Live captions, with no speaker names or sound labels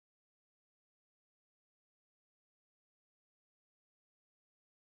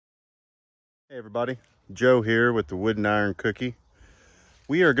Hey everybody, Joe here with the Wood and Iron Cookie.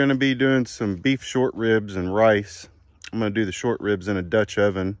 We are going to be doing some beef short ribs and rice. I'm going to do the short ribs in a Dutch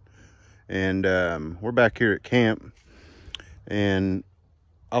oven. And we're back here at camp. And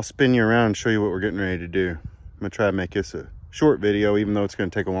I'll spin you around and show you what we're getting ready to do. I'm going to try to make this a short video, even though it's going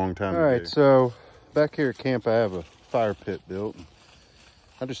to take a long time to do. Alright, so back here at camp I have a fire pit built.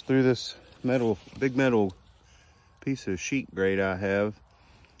 I just threw this big metal piece of sheet grate I have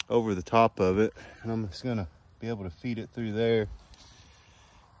over the top of it, and I'm just gonna be able to feed it through there.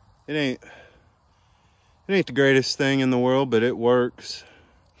 It ain't the greatest thing in the world, but it works.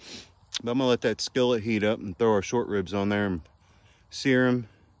 But I'm gonna let that skillet heat up and throw our short ribs on there and sear them,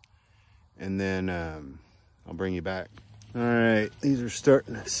 and then I'll bring you back. All right, these are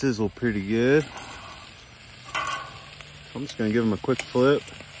starting to sizzle pretty good. I'm just gonna give them a quick flip.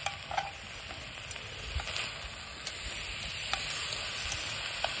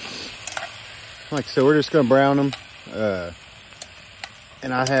 Like I said, we're just gonna brown them.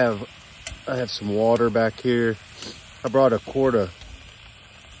 And I have some water back here. I brought a quart of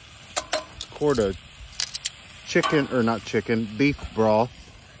chicken, or not chicken, beef broth.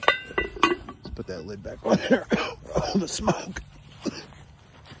 Let's put that lid back on there. Oh, the smoke.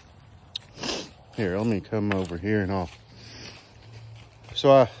 Here, let me come over here and I'll.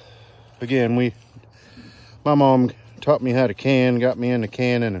 So my mom taught me how to can, got me into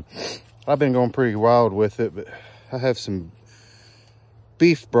canning, and I've been going pretty wild with it, but I have some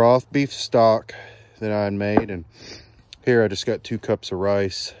beef broth, beef stock that I had made, and here I just got 2 cups of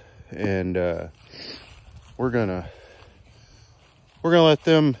rice, and we're gonna let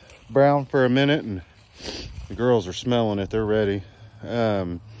them brown for a minute, and the girls are smelling it, they're ready.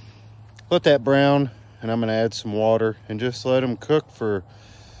 Let that brown, and I'm gonna add some water and just let them cook for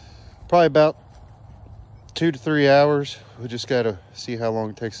probably about 2 to 3 hours. We just gotta see how long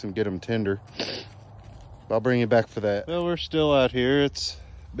it takes them to get them tender. I'll bring you back for that. Well, we're still out here. It's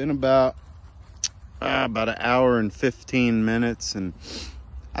been about an hour and 15 minutes, and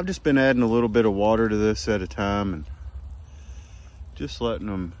I've just been adding a little bit of water to this at a time and just letting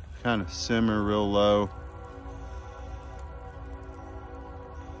them kind of simmer real low.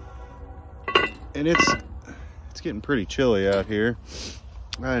 And it's getting pretty chilly out here.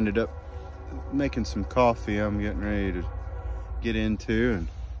 I ended up making some coffee I'm getting ready to get into, and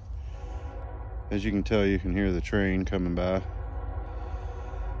as you can tell, you can hear the train coming by.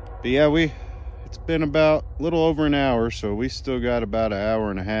 But yeah, it's been about a little over an hour, so we still got about an hour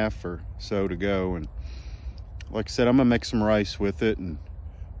and a half or so to go. And like I said, I'm gonna make some rice with it, and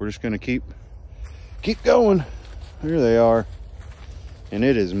we're just gonna keep going. There they are. And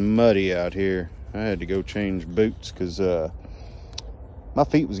it is muddy out here. I had to go change boots because my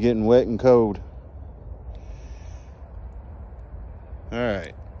feet was getting wet and cold. All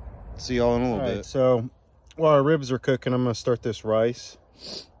right, see y'all in a little bit. So while our ribs are cooking, I'm gonna start this rice.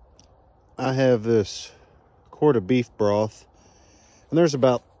 I have this quart of beef broth, and there's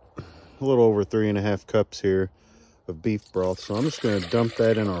about a little over 3.5 cups here of beef broth. So I'm just gonna dump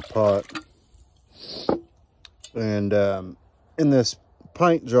that in our pot. And in this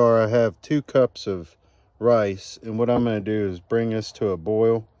pint jar, I have 2 cups of rice, and what I'm going to do is bring this to a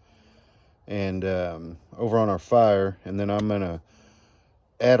boil and over on our fire, and then I'm going to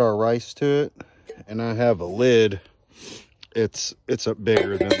add our rice to it. And I have a lid. It's up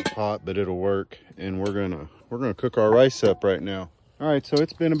bigger than the pot, but it'll work, and we're gonna cook our rice up right now. All right, so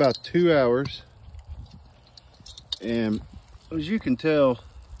it's been about 2 hours, and as you can tell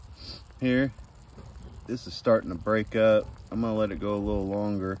here, this is starting to break up. I'm gonna let it go a little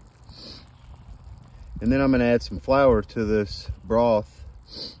longer. And then I'm gonna add some flour to this broth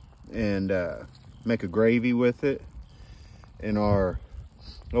and make a gravy with it. And over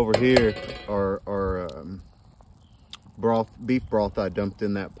here, our beef broth I dumped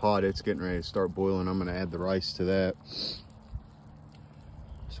in that pot, it's getting ready to start boiling. I'm gonna add the rice to that.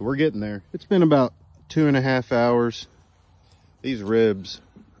 So we're getting there. It's been about 2.5 hours. These ribs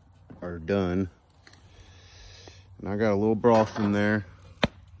are done. And I got a little broth in there.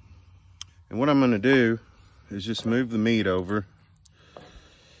 And what I'm gonna do is just move the meat over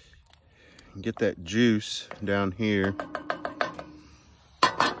and get that juice down here.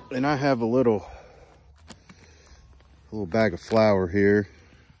 And I have a little bag of flour here.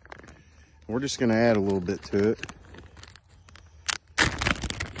 We're just gonna add a little bit to it.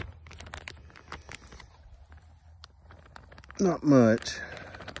 Not much,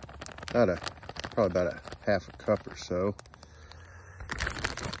 probably about a half a cup or so.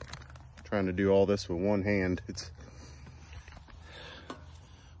 Trying to do all this with one hand.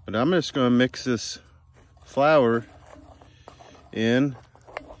 But I'm just gonna mix this flour in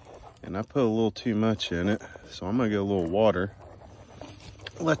And I put a little too much in it, so I'm gonna get a little water.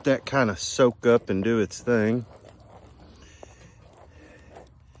 Let that kind of soak up and do its thing.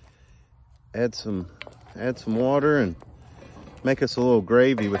 Add some water and make us a little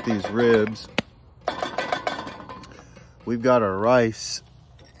gravy with these ribs. We've got our rice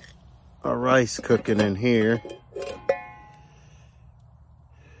cooking in here.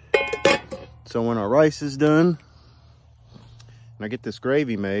 So when our rice is done and I get this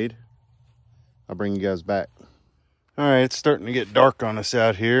gravy made, I'll bring you guys back. All right, it's starting to get dark on us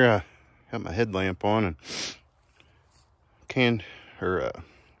out here. I got my headlamp on and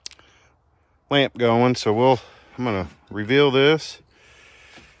lamp going. So I'm gonna reveal this.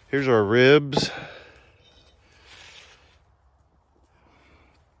 Here's our ribs.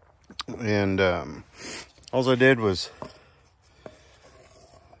 And all I did was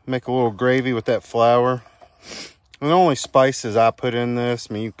make a little gravy with that flour. And the only spices I put in this,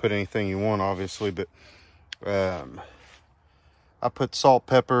 I mean, you can put anything you want, obviously, but I put salt,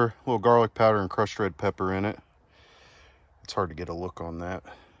 pepper, a little garlic powder, and crushed red pepper in it. It's hard to get a look on that.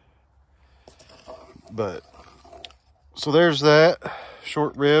 But, so there's that.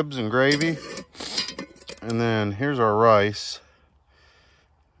 Short ribs and gravy. And then here's our rice.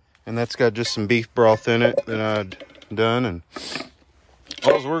 And that's got just some beef broth in it that I'd done. And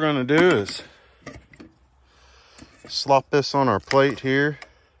all we're gonna do is slop this on our plate here.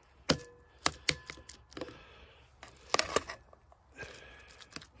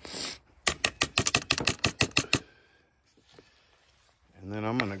 And then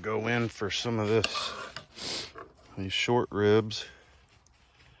I'm gonna go in for some of these short ribs.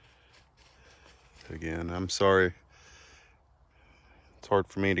 Again, I'm sorry. It's hard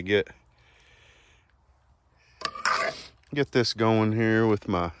for me to get this going here with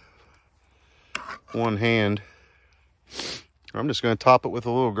my one hand. I'm just gonna top it with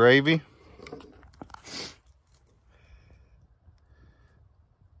a little gravy.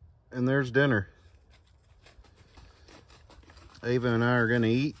 And there's dinner. Ava and I are gonna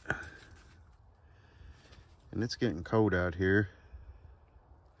eat. And it's getting cold out here.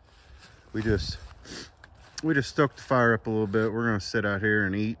 We just stoked the fire up a little bit. We're gonna sit out here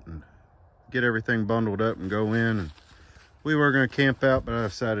and eat and get everything bundled up and go in. And we were gonna camp out, but I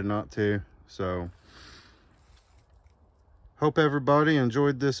decided not to. So, hope everybody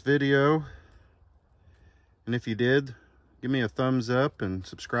enjoyed this video. And if you did, give me a thumbs up and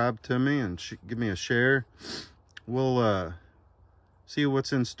subscribe to me and give me a share. We'll see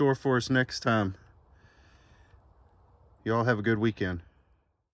what's in store for us next time. Y'all have a good weekend.